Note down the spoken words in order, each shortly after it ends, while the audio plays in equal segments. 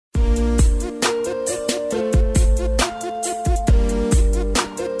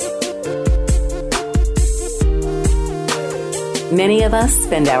Many of us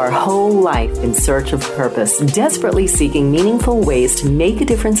spend our whole life in search of purpose, desperately seeking meaningful ways to make a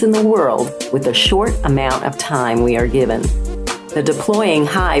difference in the world with the short amount of time we are given. The Deploying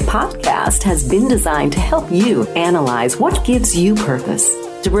High podcast has been designed to help you analyze what gives you purpose,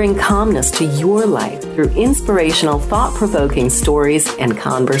 to bring calmness to your life through inspirational, thought-provoking stories and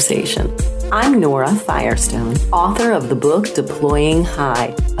conversation. I'm Nora Firestone, author of the book Deploying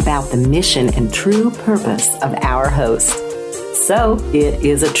High, about the mission and true purpose of our host. So it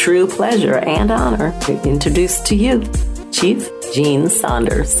is a true pleasure and honor to introduce to you Chief Gene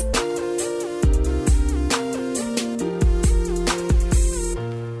Saunders.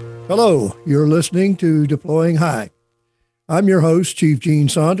 Hello, you're listening to Deploying High. I'm your host, Chief Gene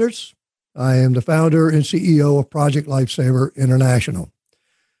Saunders. I am the founder and CEO of Project Lifesaver International.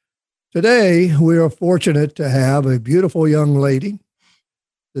 Today, we are fortunate to have a beautiful young lady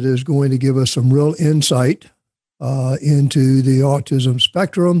that is going to give us some real insight into the autism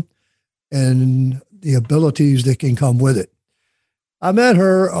spectrum and the abilities that can come with it. I met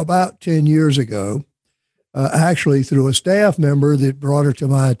her about 10 years ago, actually through a staff member that brought her to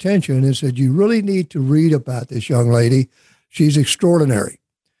my attention and said, you really need to read about this young lady. She's extraordinary.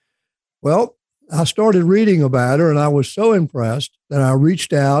 Well, I started reading about her and I was so impressed that I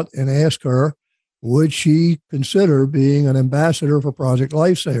reached out and asked her, would she consider being an ambassador for Project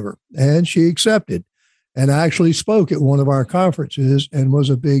Lifesaver? And she accepted and actually spoke at one of our conferences and was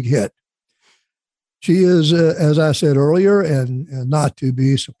a big hit. She is, as I said earlier, and not to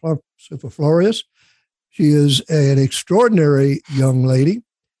be superfluous, she is an extraordinary young lady.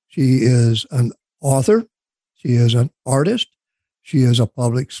 She is an author. She is an artist. She is a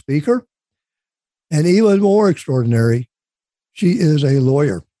public speaker. And even more extraordinary, she is a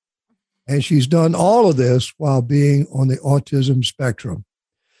lawyer. And she's done all of this while being on the autism spectrum.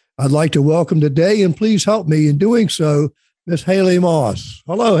 I'd like to welcome today, and please help me in doing so, Miss Haley Moss.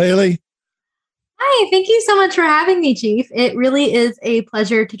 Hello, Haley. Hi, thank you so much for having me, Chief. It really is a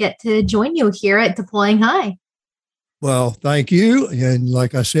pleasure to get to join you here at Deploying High. Well, thank you. And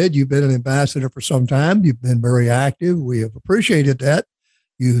like I said, you've been an ambassador for some time. You've been very active. We have appreciated that.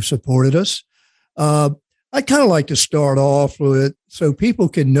 You supported us. I'd kind of like to start off with so people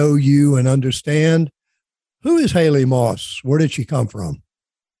can know you and understand, who is Haley Moss? Where did she come from?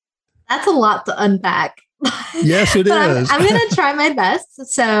 That's a lot to unpack. Yes, it is. I'm going to try my best.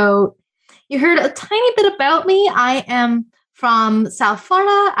 So you heard a tiny bit about me. I am from South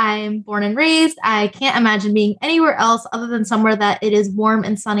Florida. I'm born and raised. I can't imagine being anywhere else other than somewhere that it is warm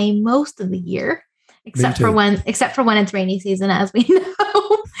and sunny most of the year, except for when it's rainy season, as we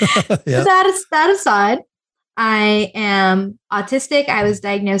know. Yeah. That aside, I am autistic. I was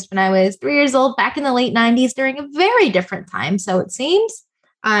diagnosed when I was 3 years old back in the late 90s during a very different time, so it seems.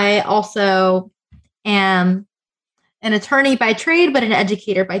 I also am an attorney by trade, but an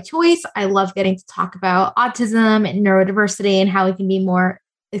educator by choice. I love getting to talk about autism and neurodiversity and how it can be more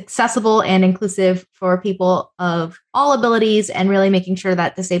accessible and inclusive for people of all abilities, and really making sure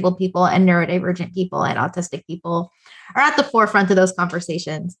that disabled people and neurodivergent people and autistic people are at the forefront of those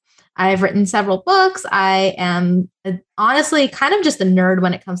conversations. I've written several books. I am honestly kind of just a nerd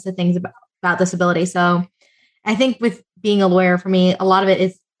when it comes to things about disability. So I think with being a lawyer, for me, a lot of it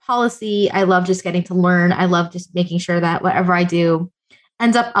is policy. I love just getting to learn. I love just making sure that whatever I do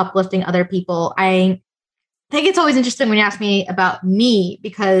ends up uplifting other people. I think it's always interesting when you ask me about me,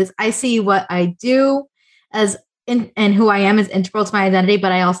 because I see what I do as and who I am is integral to my identity,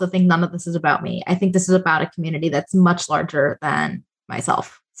 but I also think none of this is about me. I think this is about a community that's much larger than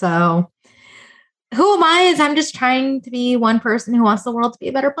myself. So who am I? I'm just trying to be one person who wants the world to be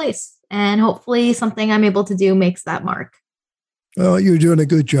a better place. And hopefully something I'm able to do makes that mark. Well, you're doing a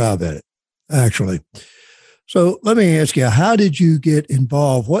good job at it, actually. So let me ask you, how did you get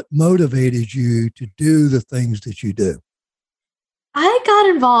involved? What motivated you to do the things that you do? I got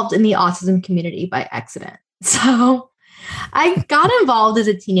involved in the autism community by accident. So I got involved as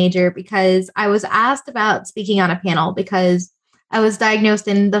a teenager because I was asked about speaking on a panel because I was diagnosed,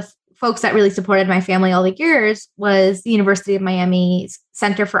 and the folks that really supported my family all the years was the University of Miami's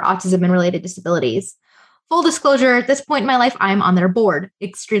Center for Autism and Related Disabilities. Full disclosure, at this point in my life, I'm on their board,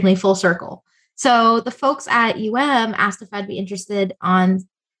 extremely full circle. So the folks at UM asked if I'd be interested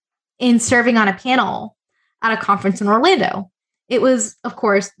in serving on a panel at a conference in Orlando. It was, of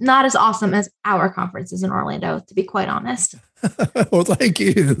course, not as awesome as our conferences in Orlando, to be quite honest. Well, thank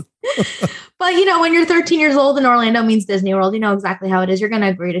you. But, when you're 13 years old and Orlando means Disney World, you know exactly how it is. You're going to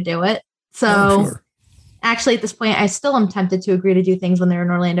agree to do it. So sure. Actually, at this point, I still am tempted to agree to do things when they're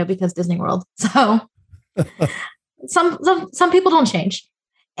in Orlando because Disney World. So some people don't change.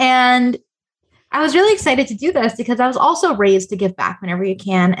 And I was really excited to do this because I was also raised to give back whenever you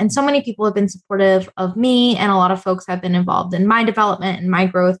can. And so many people have been supportive of me, and a lot of folks have been involved in my development and my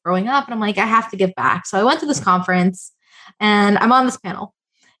growth growing up. And I'm like, I have to give back. So I went to this conference and I'm on this panel.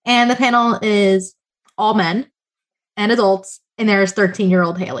 And the panel is all men and adults. And there's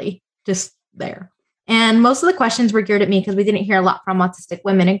 13-year-old Haley just there. And most of the questions were geared at me because we didn't hear a lot from autistic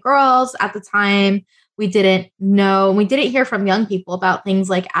women and girls at the time. We didn't know, we didn't hear from young people about things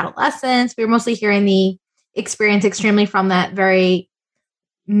like adolescence. We were mostly hearing the experience extremely from that very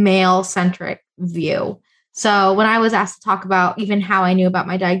male-centric view. So when I was asked to talk about even how I knew about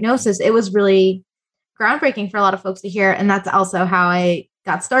my diagnosis, it was really groundbreaking for a lot of folks to hear. And that's also how I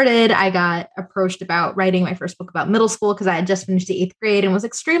got started. I got approached about writing my first book about middle school because I had just finished the 8th grade and was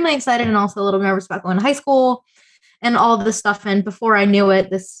extremely excited and also a little nervous about going to high school and all of this stuff. And before I knew it,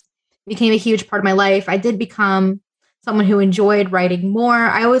 this became a huge part of my life. I did become someone who enjoyed writing more.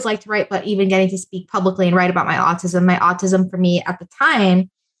 I always liked to write, but even getting to speak publicly and write about my autism for me at the time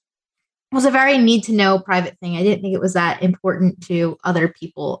was a very need to know private thing. I didn't think it was that important to other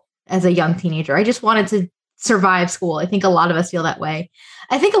people as a young teenager. I just wanted to survive school. I think a lot of us feel that way.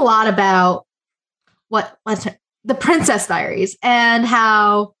 I think a lot about what's the Princess Diaries and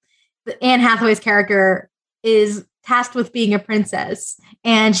how Anne Hathaway's character is tasked with being a princess.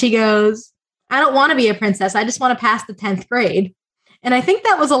 And she goes, I don't want to be a princess. I just want to pass the 10th grade. And I think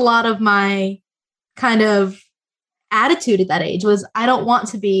that was a lot of my kind of attitude at that age was I don't want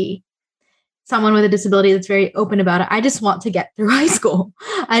to be someone with a disability that's very open about it. I just want to get through high school.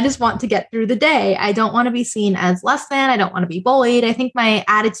 I just want to get through the day. I don't want to be seen as less than. I don't want to be bullied. I think my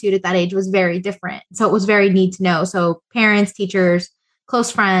attitude at that age was very different. So it was very need to know. So parents, teachers,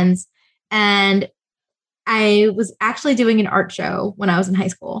 close friends. And I was actually doing an art show when I was in high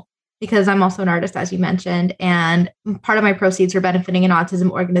school because I'm also an artist, as you mentioned. And part of my proceeds were benefiting an autism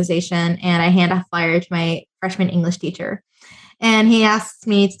organization. And I hand a flyer to my freshman English teacher. And he asked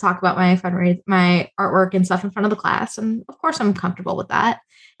me to talk about my artwork and stuff in front of the class. And of course, I'm comfortable with that.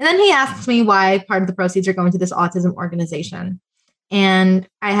 And then he asks me why part of the proceeds are going to this autism organization. And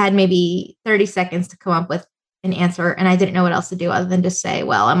I had maybe 30 seconds to come up with an answer. And I didn't know what else to do other than just say,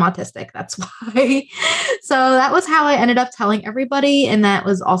 well, I'm autistic. That's why. So that was how I ended up telling everybody. And that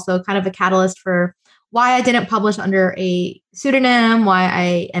was also kind of a catalyst for why I didn't publish under a pseudonym, why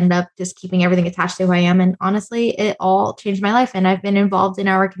I ended up just keeping everything attached to who I am. And honestly, it all changed my life. And I've been involved in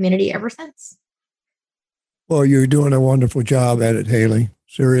our community ever since. Well, you're doing a wonderful job at it, Haley.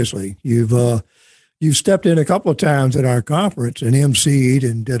 Seriously. You've stepped in a couple of times at our conference and emceed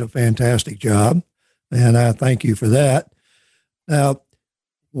and did a fantastic job. And I thank you for that. Now,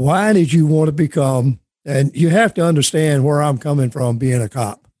 why did you want to become, and you have to understand where I'm coming from being a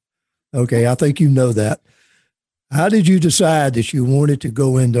cop. Okay, I think you know that. How did you decide that you wanted to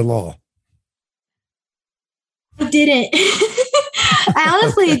go into law? I didn't. I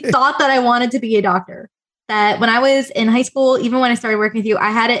honestly thought that I wanted to be a doctor. That when I was in high school, even when I started working with you,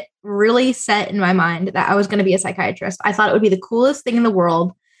 I had it really set in my mind that I was going to be a psychiatrist. I thought it would be the coolest thing in the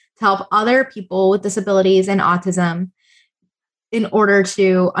world to help other people with disabilities and autism in order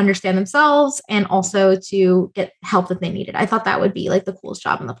to understand themselves and also to get help that they needed. I thought that would be like the coolest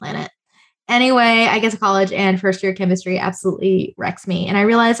job on the planet. Anyway, I get to college and first year chemistry absolutely wrecks me. And I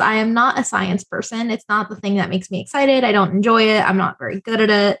realize I am not a science person. It's not the thing that makes me excited. I don't enjoy it. I'm not very good at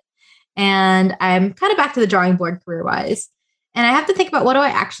it. And I'm kind of back to the drawing board career-wise. And I have to think about what do I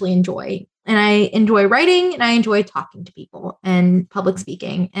actually enjoy? And I enjoy writing and I enjoy talking to people and public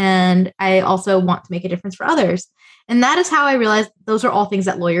speaking. And I also want to make a difference for others. And that is how I realized those are all things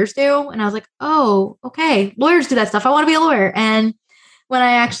that lawyers do. And I was like, oh, okay, lawyers do that stuff. I want to be a lawyer. And when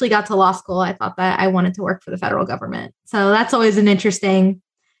I actually got to law school, I thought that I wanted to work for the federal government. So that's always an interesting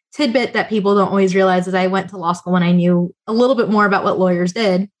tidbit that people don't always realize as I went to law school when I knew a little bit more about what lawyers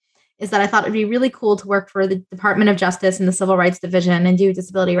did, is that I thought it'd be really cool to work for the Department of Justice and the Civil Rights Division and do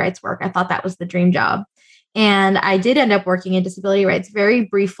disability rights work. I thought that was the dream job. And I did end up working in disability rights very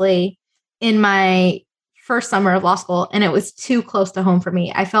briefly in my first summer of law school, and it was too close to home for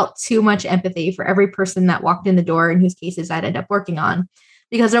me. I felt too much empathy for every person that walked in the door and whose cases I'd end up working on,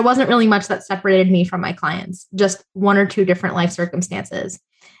 because there wasn't really much that separated me from my clients, just one or two different life circumstances.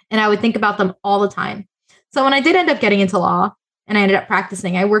 And I would think about them all the time. So when I did end up getting into law and I ended up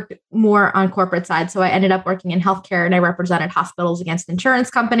practicing, I worked more on corporate side. So I ended up working in healthcare and I represented hospitals against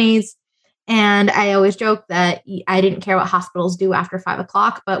insurance companies. And I always joke that I didn't care what hospitals do after 5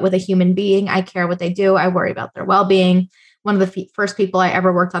 o'clock, but with a human being, I care what they do. I worry about their well-being. One of the first people I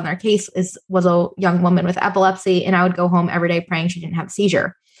ever worked on their case was a young woman with epilepsy, and I would go home every day praying she didn't have a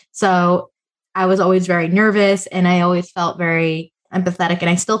seizure. So I was always very nervous, and I always felt very empathetic. And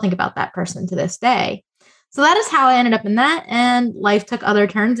I still think about that person to this day. So that is how I ended up in that. And life took other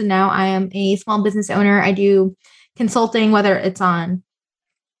turns. And now I am a small business owner. I do consulting, whether it's on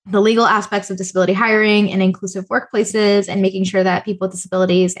the legal aspects of disability hiring and inclusive workplaces, and making sure that people with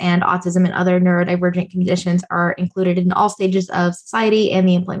disabilities and autism and other neurodivergent conditions are included in all stages of society and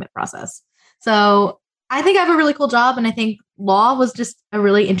the employment process. So I think I have a really cool job, and I think law was just a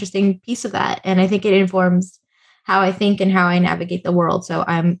really interesting piece of that. And I think it informs how I think and how I navigate the world. So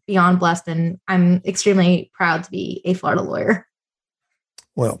I'm beyond blessed, and I'm extremely proud to be a Florida lawyer.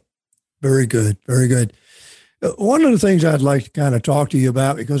 Well, very good. Very good. One of the things I'd like to kind of talk to you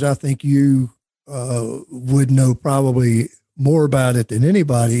about, because I think you would know probably more about it than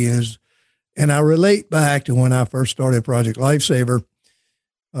anybody, is, and I relate back to when I first started Project Lifesaver.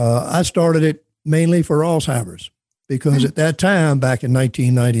 I started it mainly for Alzheimer's, because at that time, back in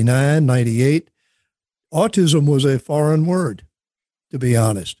 1999, 98, autism was a foreign word, to be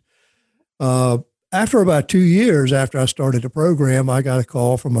honest. After about 2 years after I started the program, I got a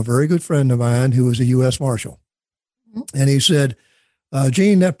call from a very good friend of mine who was a U.S. Marshal. And he said,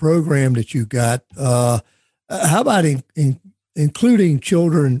 Gene, that program that you got, how about including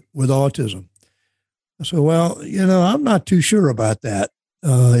children with autism? I said, well, I'm not too sure about that.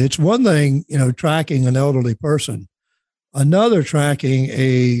 It's one thing, tracking an elderly person, another tracking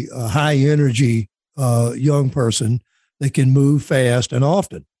a high energy young person that can move fast and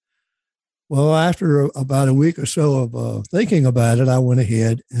often. Well, after about a week or so of thinking about it, I went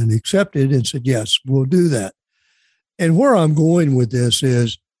ahead and accepted and said, yes, we'll do that. And where I'm going with this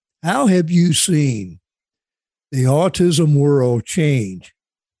is, how have you seen the autism world change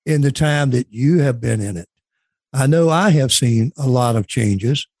in the time that you have been in it? I know I have seen a lot of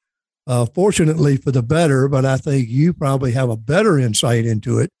changes, fortunately for the better, but I think you probably have a better insight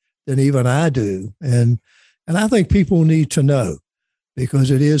into it than even I do. And I think people need to know, because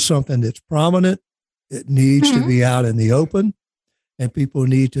it is something that's prominent. It needs to be out in the open, and people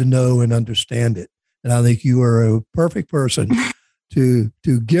need to know and understand it. And I think you are a perfect person to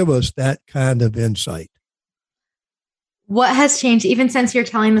give us that kind of insight. What has changed, even since you're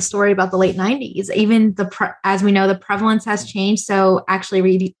telling the story about the late 90s, even as we know, the prevalence has changed. So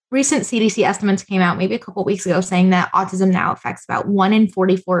actually recent CDC estimates came out maybe a couple of weeks ago saying that autism now affects about 1 in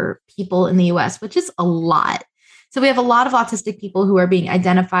 44 people in the US, which is a lot. So we have a lot of autistic people who are being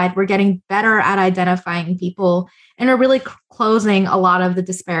identified. We're getting better at identifying people, and we're really closing a lot of the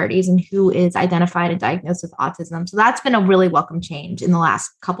disparities in who is identified and diagnosed with autism. So that's been a really welcome change in the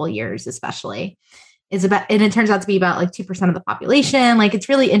last couple of years, especially. And it turns out to be about like 2% of the population. Like, it's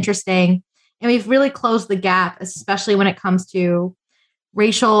really interesting. And we've really closed the gap, especially when it comes to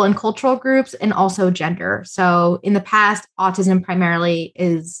racial and cultural groups, and also gender. So in the past, autism primarily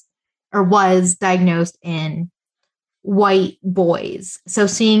was diagnosed in white boys. So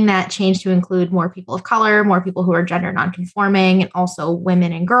seeing that change to include more people of color, more people who are gender nonconforming, and also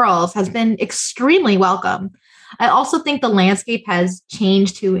women and girls has been extremely welcome. I also think the landscape has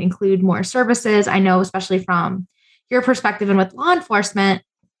changed to include more services. I know, especially from your perspective and with law enforcement,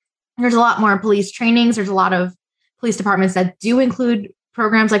 there's a lot more police trainings. There's a lot of police departments that do include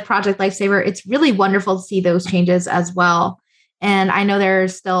programs like Project Lifesaver. It's really wonderful to see those changes as well. And I know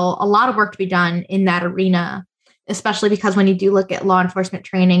there's still a lot of work to be done in that arena, especially because when you do look at law enforcement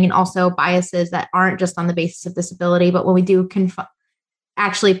training and also biases that aren't just on the basis of disability, but when we do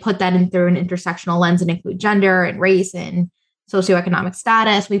actually put that in through an intersectional lens and include gender and race and socioeconomic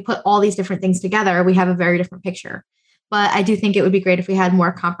status, we put all these different things together, we have a very different picture. But I do think it would be great if we had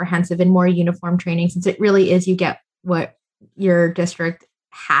more comprehensive and more uniform training, since it really is, you get what your district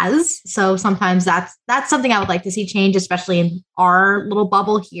has. So sometimes that's something I would like to see change, especially in our little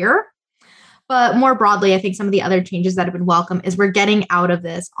bubble here. But more broadly, I think some of the other changes that have been welcome is we're getting out of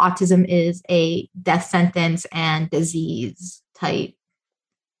this autism is a death sentence and disease type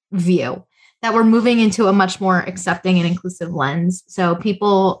view, that we're moving into a much more accepting and inclusive lens. So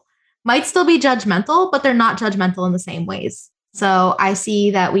people might still be judgmental, but they're not judgmental in the same ways. So I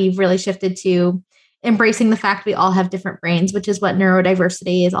see that we've really shifted to embracing the fact we all have different brains, which is what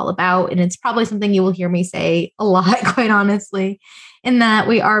neurodiversity is all about. And it's probably something you will hear me say a lot, quite honestly, in that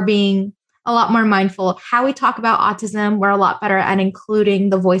we are being a lot more mindful of how we talk about autism. We're a lot better at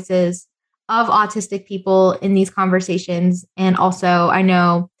including the voices of autistic people in these conversations. And also, I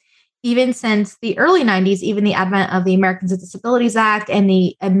know even since the early 90s, even the advent of the Americans with Disabilities Act and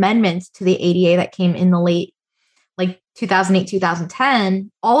the amendments to the ADA that came in the late, like 2008,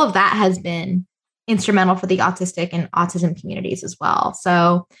 2010, all of that has been instrumental for the autistic and autism communities as well.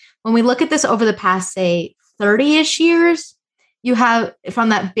 So when we look at this over the past, say, 30-ish years, you have, from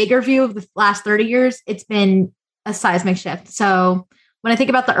that bigger view of the last 30 years, it's been a seismic shift. So when I think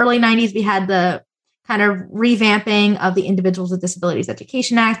about the early 90s, we had the kind of revamping of the Individuals with Disabilities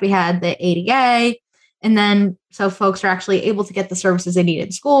Education Act. We had the ADA. And then so folks are actually able to get the services they need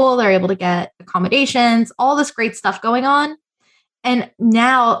in school. They're able to get accommodations, all this great stuff going on. And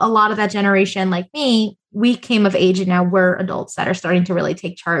now a lot of that generation, like me, we came of age and now we're adults that are starting to really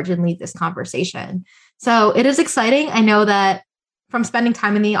take charge and lead this conversation. So it is exciting. I know that from spending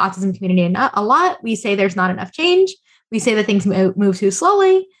time in the autism community a lot, we say there's not enough change. We say that things move too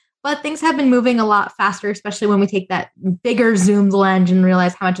slowly, but things have been moving a lot faster, especially when we take that bigger zoomed lens and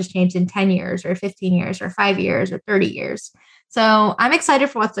realize how much has changed in 10 years or 15 years or 5 years or 30 years. So I'm excited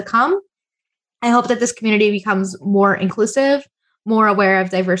for what's to come. I hope that this community becomes more inclusive, more aware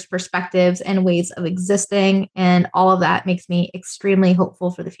of diverse perspectives and ways of existing. And all of that makes me extremely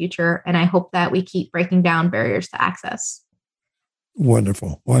hopeful for the future. And I hope that we keep breaking down barriers to access.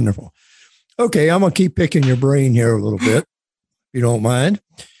 Wonderful. Wonderful. Okay. I'm going to keep picking your brain here a little bit, if you don't mind.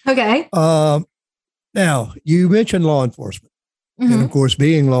 Okay. Now, you mentioned law enforcement. Mm-hmm. And of course,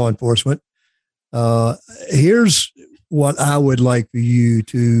 being law enforcement, here's what I would like for you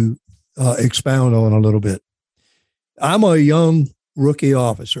to expound on a little bit. I'm a young rookie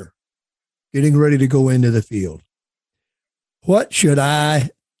officer getting ready to go into the field. What should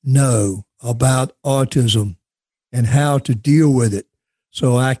I know about autism and how to deal with it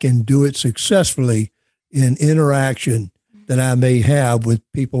so I can do it successfully in interaction that I may have with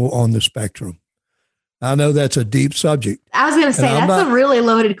people on the spectrum? I know that's a deep subject. I was going to say, that's a really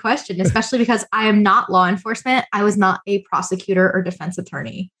loaded question, especially because I am not law enforcement. I was not a prosecutor or defense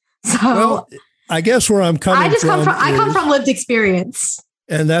attorney. So well, I guess where I'm coming from. I come from lived experience.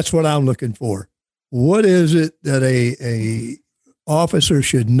 And that's what I'm looking for. What is it that a officer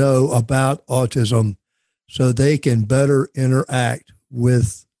should know about autism so they can better interact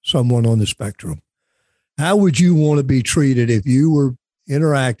with someone on the spectrum? How would you want to be treated if you were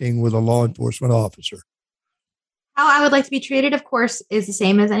interacting with a law enforcement officer? How I would like to be treated, of course, is the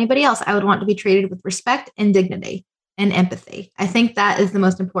same as anybody else. I would want to be treated with respect and dignity and empathy. I think that is the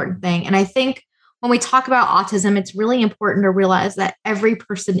most important thing. And I think when we talk about autism, it's really important to realize that every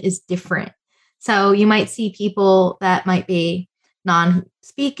person is different. So you might see people that might be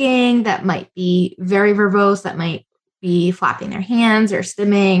non-speaking, that might be very verbose, that might be flapping their hands or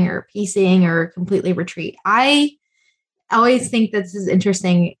stimming or piecing or completely retreat. I always think that this is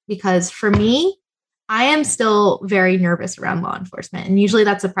interesting because for me, I am still very nervous around law enforcement. And usually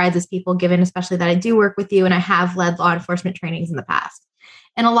that surprises people, given especially that I do work with you and I have led law enforcement trainings in the past.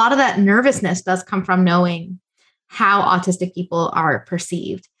 And a lot of that nervousness does come from knowing how autistic people are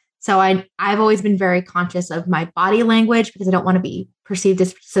perceived. So I've always been very conscious of my body language because I don't want to be perceived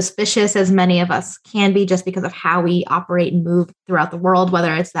as suspicious as many of us can be just because of how we operate and move throughout the world,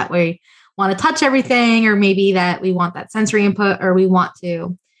 whether it's that we want to touch everything or maybe that we want that sensory input or we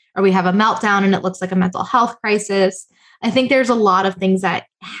have a meltdown and it looks like a mental health crisis. I think there's a lot of things that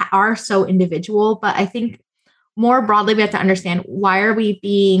are so individual, but I think more broadly, we have to understand, why are we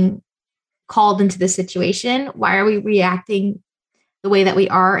being called into this situation? Why are we reacting the way that we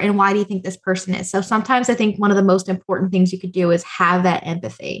are? And why do you think this person is? So sometimes I think one of the most important things you could do is have that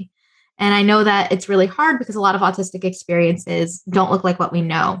empathy. And I know that it's really hard because a lot of autistic experiences don't look like what we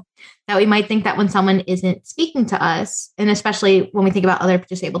know. That we might think that when someone isn't speaking to us, and especially when we think about other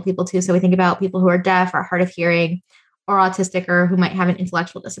disabled people too, so we think about people who are deaf or hard of hearing or autistic or who might have an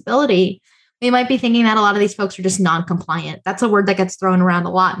intellectual disability, we might be thinking that a lot of these folks are just non-compliant. That's a word that gets thrown around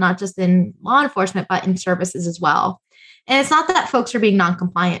a lot, not just in law enforcement, but in services as well. And it's not that folks are being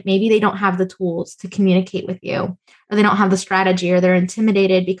non-compliant. Maybe they don't have the tools to communicate with you, or they don't have the strategy, or they're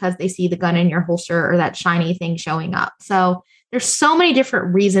intimidated because they see the gun in your holster or that shiny thing showing up. So there's so many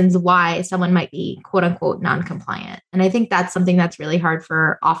different reasons why someone might be quote unquote non-compliant. And I think that's something that's really hard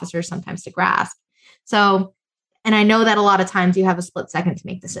for officers sometimes to grasp. So, and I know that a lot of times you have a split second to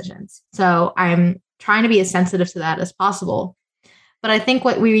make decisions. So I'm trying to be as sensitive to that as possible. But I think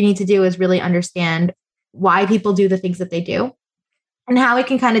what we need to do is really understand why people do the things that they do and how we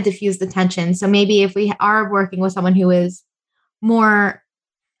can kind of diffuse the tension. So maybe if we are working with someone who is more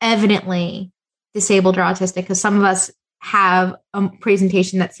evidently disabled or autistic, because some of us have a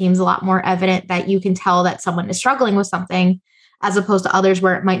presentation that seems a lot more evident that you can tell that someone is struggling with something, as opposed to others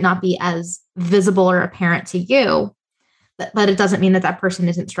where it might not be as visible or apparent to you, but it doesn't mean that that person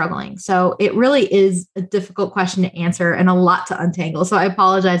isn't struggling. So it really is a difficult question to answer and a lot to untangle. So I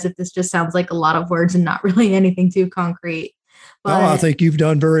apologize if this just sounds like a lot of words and not really anything too concrete. But no, I think you've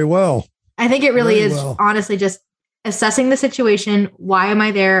done very well. I think it really is honestly just assessing the situation. Why am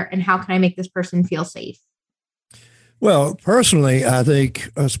I there? And how can I make this person feel safe? Well, personally, I think,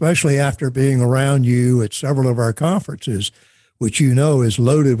 especially after being around you at several of our conferences, which you know is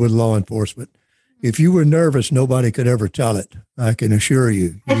loaded with law enforcement, if you were nervous, nobody could ever tell it. I can assure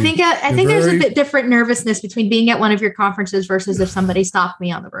you. I think there's a bit different nervousness between being at one of your conferences versus if somebody stopped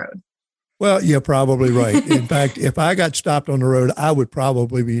me on the road. Well, you're probably right. In fact, if I got stopped on the road, I would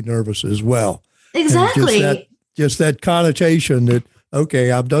probably be nervous as well. Exactly. Just that connotation that,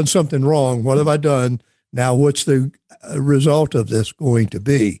 okay, I've done something wrong. What have I done? Now, what's the result of this going to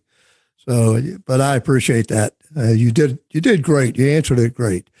be? So, but I appreciate that. You did great. You answered it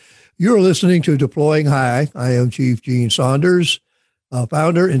great. You're listening to Deploying High. I am Chief Gene Saunders,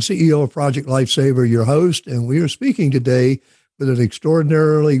 founder and CEO of Project Lifesaver, your host, and we are speaking today with an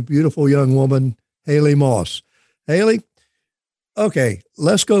extraordinarily beautiful young woman, Haley Moss. Haley, okay,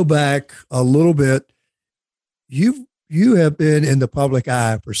 let's go back a little bit. You have been in the public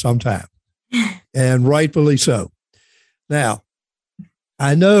eye for some time, and rightfully so. Now,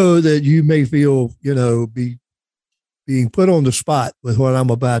 I know that you may feel, being put on the spot with what I'm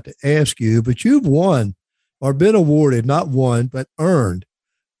about to ask you, but you've won or been awarded, not won, but earned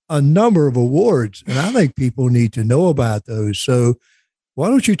a number of awards. And I think people need to know about those. So why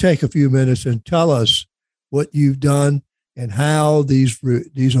don't you take a few minutes and tell us what you've done and how these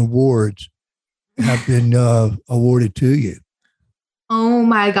awards have been awarded to you? Oh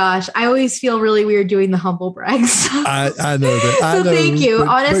my gosh. I always feel really weird doing the humble brags. I know that. Thank you.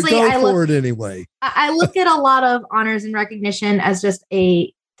 Honestly, but go for it anyway. I look at a lot of honors and recognition as just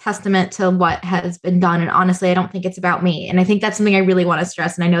a testament to what has been done. And honestly, I don't think it's about me. And I think that's something I really want to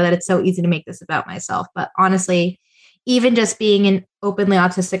stress. And I know that it's so easy to make this about myself, but honestly, even just being an openly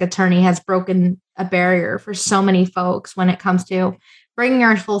autistic attorney has broken a barrier for so many folks when it comes to bringing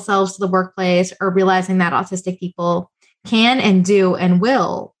our full selves to the workplace or realizing that autistic people can and do and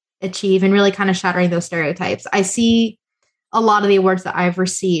will achieve and really kind of shattering those stereotypes. I see a lot of the awards that I've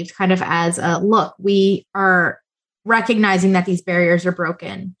received kind of as a look, we are recognizing that these barriers are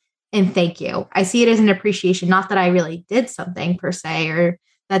broken and thank you. I see it as an appreciation, not that I really did something per se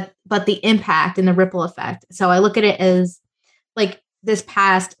but the impact and the ripple effect. So I look at it as like this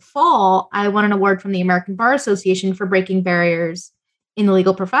past fall, I won an award from the American Bar Association for breaking barriers in the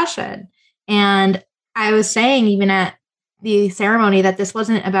legal profession. And I was saying even at the ceremony that this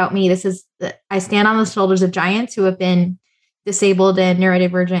wasn't about me. I stand on the shoulders of giants who have been disabled and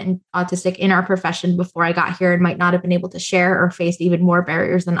neurodivergent and autistic in our profession before I got here and might not have been able to share or faced even more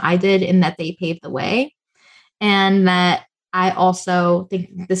barriers than I did, in that they paved the way. And that I also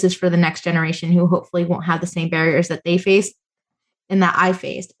think this is for the next generation who hopefully won't have the same barriers that they faced and that I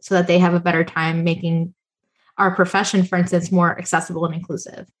faced, so that they have a better time making our profession, for instance, more accessible and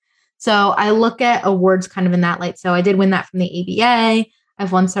inclusive. So I look at awards kind of in that light. So I did win that from the ABA.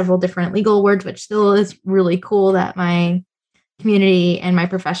 I've won several different legal awards, which still is really cool that my community and my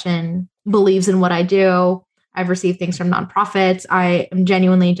profession believes in what I do. I've received things from nonprofits. I am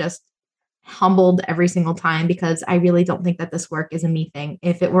genuinely just humbled every single time, because I really don't think that this work is a me thing.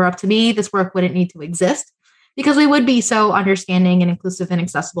 If it were up to me, this work wouldn't need to exist, because we would be so understanding and inclusive and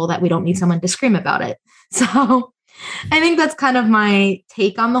accessible that we don't need someone to scream about it. So I think that's kind of my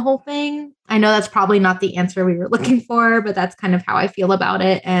take on the whole thing. I know that's probably not the answer we were looking for, but that's kind of how I feel about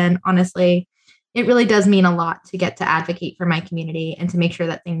it. And honestly, it really does mean a lot to get to advocate for my community and to make sure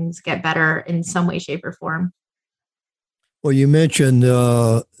that things get better in some way, shape, or form. Well, you mentioned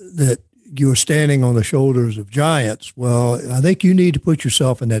that you were standing on the shoulders of giants. Well, I think you need to put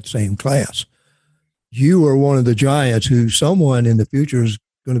yourself in that same class. You are one of the giants who someone in the future is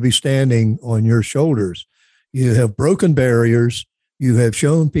going to be standing on your shoulders. You have broken barriers. You have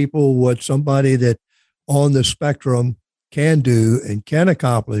shown people what somebody that on the spectrum can do and can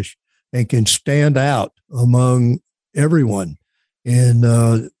accomplish and can stand out among everyone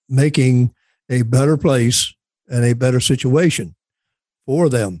in making a better place and a better situation for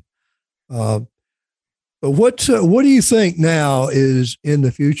them. But what do you think now is in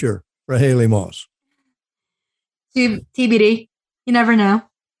the future for Haley Moss? TBD. You never know.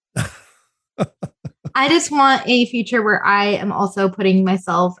 I just want a future where I am also putting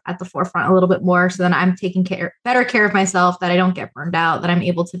myself at the forefront a little bit more, so that I'm taking better care of myself, that I don't get burned out, that I'm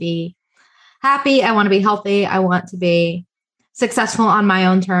able to be happy. I want to be healthy. I want to be successful on my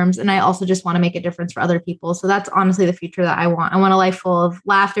own terms. And I also just want to make a difference for other people. So that's honestly the future that I want. I want a life full of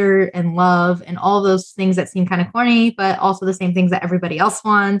laughter and love and all those things that seem kind of corny, but also the same things that everybody else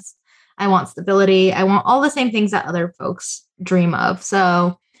wants. I want stability. I want all the same things that other folks dream of.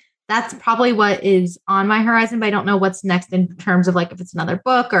 So that's probably what is on my horizon, but I don't know what's next in terms of like if it's another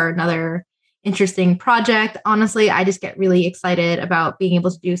book or another interesting project. Honestly, I just get really excited about being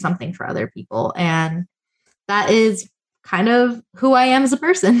able to do something for other people. And that is kind of who I am as a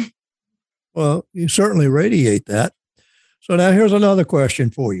person. Well, you certainly radiate that. So now here's another question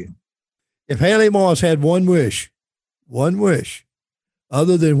for you. If Haley Moss had one wish,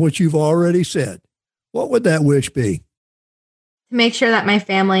 other than what you've already said, what would that wish be? To make sure that my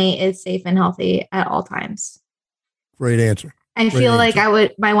family is safe and healthy at all times. Great answer. I feel like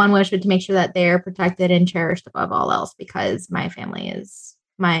my one wish would to make sure that they're protected and cherished above all else, because my family is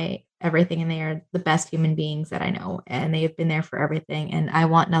my everything and they are the best human beings that I know. And they have been there for everything. And I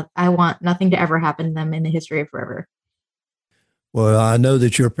want nothing to ever happen to them in the history of forever. Well, I know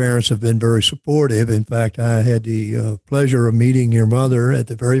that your parents have been very supportive. In fact, I had the pleasure of meeting your mother at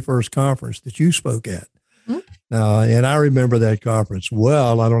the very first conference that you spoke at. Mm-hmm. And I remember that conference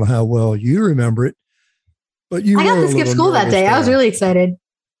well. I don't know how well you remember it, but I got to skip school that day. I was really excited.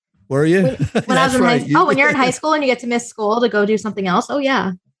 Were you? When I was in high school. When you're in high school and you get to miss school to go do something else. Oh,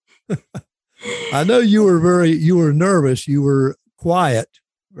 yeah. I know you were nervous. You were quiet.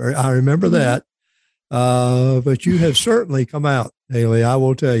 I remember that. But you have certainly come out, Haley, I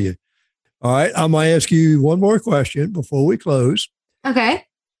will tell you. All right. I'm going to ask you one more question before we close. Okay.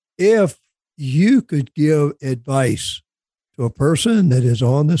 If you could give advice to a person that is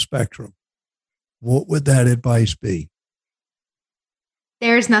on the spectrum, what would that advice be?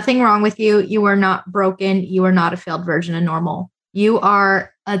 There's nothing wrong with you. You are not broken. You are not a failed version of normal. You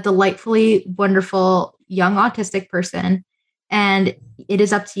are a delightfully wonderful young autistic person, and it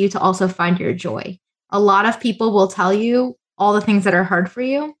is up to you to also find your joy. A lot of people will tell you all the things that are hard for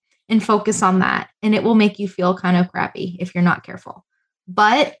you and focus on that. And it will make you feel kind of crappy if you're not careful.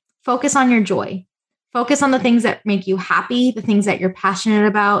 But focus on your joy. Focus on the things that make you happy, the things that you're passionate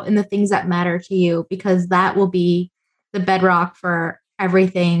about, and the things that matter to you, because that will be the bedrock for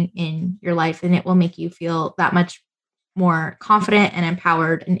everything in your life. And it will make you feel that much more confident and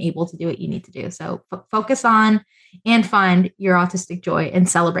empowered and able to do what you need to do. So focus on and find your autistic joy and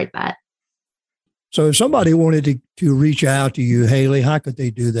celebrate that. So if somebody wanted to reach out to you, Haley, how could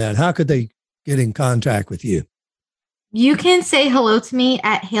they do that? How could they get in contact with you? You can say hello to me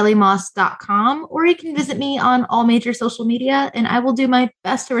at haleymoss.com, or you can visit me on all major social media, and I will do my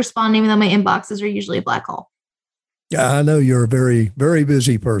best to respond, even though my inboxes are usually a black hole. Yeah, I know you're a very, very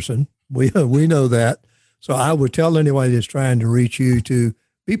busy person. We know that. So I would tell anybody that's trying to reach you to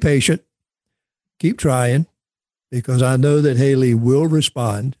be patient, keep trying, because I know that Haley will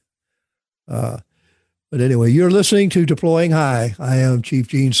respond. But anyway, you're listening to Deploying High. I am Chief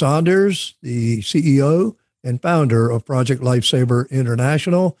Gene Saunders, the CEO and founder of Project Lifesaver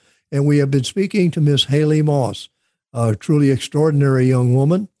International. And we have been speaking to Miss Haley Moss, a truly extraordinary young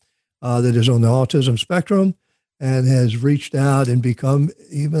woman that is on the autism spectrum and has reached out and become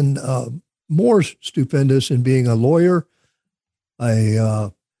even more stupendous in being a lawyer,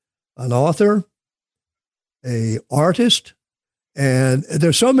 an author, an artist. And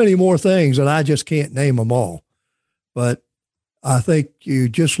there's so many more things that I just can't name them all. But I think you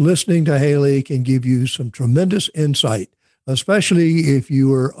just listening to Haley can give you some tremendous insight, especially if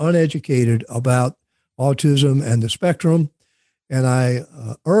you are uneducated about autism and the spectrum. And I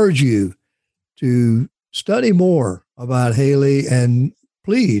urge you to study more about Haley. And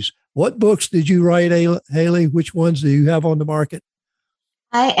please, what books did you write, Haley? Which ones do you have on the market?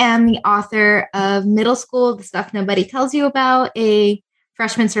 I am the author of Middle School, The Stuff Nobody Tells You About, a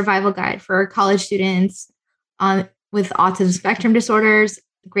freshman survival guide for college students with autism spectrum disorders,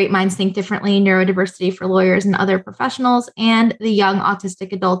 Great Minds Think Differently, Neurodiversity for Lawyers and Other Professionals, and the Young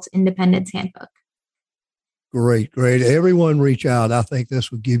Autistic Adults Independence Handbook. Great. Everyone reach out. I think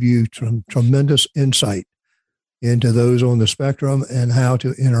this would give you tremendous insight into those on the spectrum and how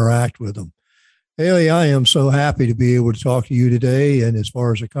to interact with them. Haley, I am so happy to be able to talk to you today. And as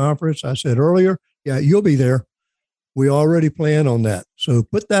far as the conference, I said earlier, yeah, you'll be there. We already plan on that. So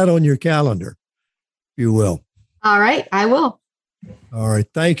put that on your calendar, if you will. All right, I will. All right.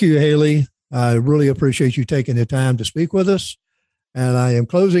 Thank you, Haley. I really appreciate you taking the time to speak with us. And I am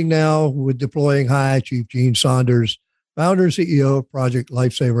closing now with Deploying High, Chief Gene Saunders, founder and CEO of Project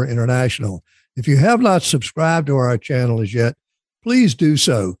Lifesaver International. If you have not subscribed to our channel as yet, please do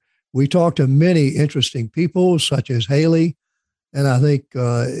so. We talk to many interesting people such as Haley, and I think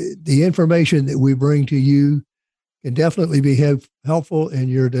the information that we bring to you can definitely be helpful in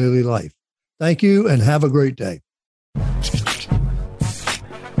your daily life. Thank you and have a great day.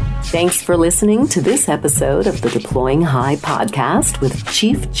 Thanks for listening to this episode of the Deploying High podcast with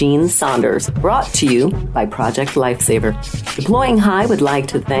Chief Gene Saunders, brought to you by Project Lifesaver. Deploying High would like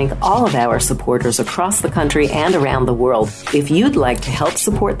to thank all of our supporters across the country and around the world. If you'd like to help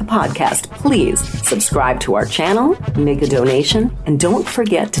support the podcast, please subscribe to our channel, make a donation, and don't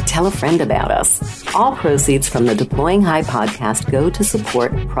forget to tell a friend about us. All proceeds from the Deploying High podcast go to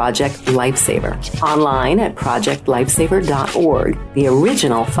support Project Lifesaver, online at projectlifesaver.org, the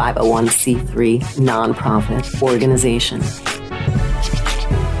original 501c3 nonprofit organization.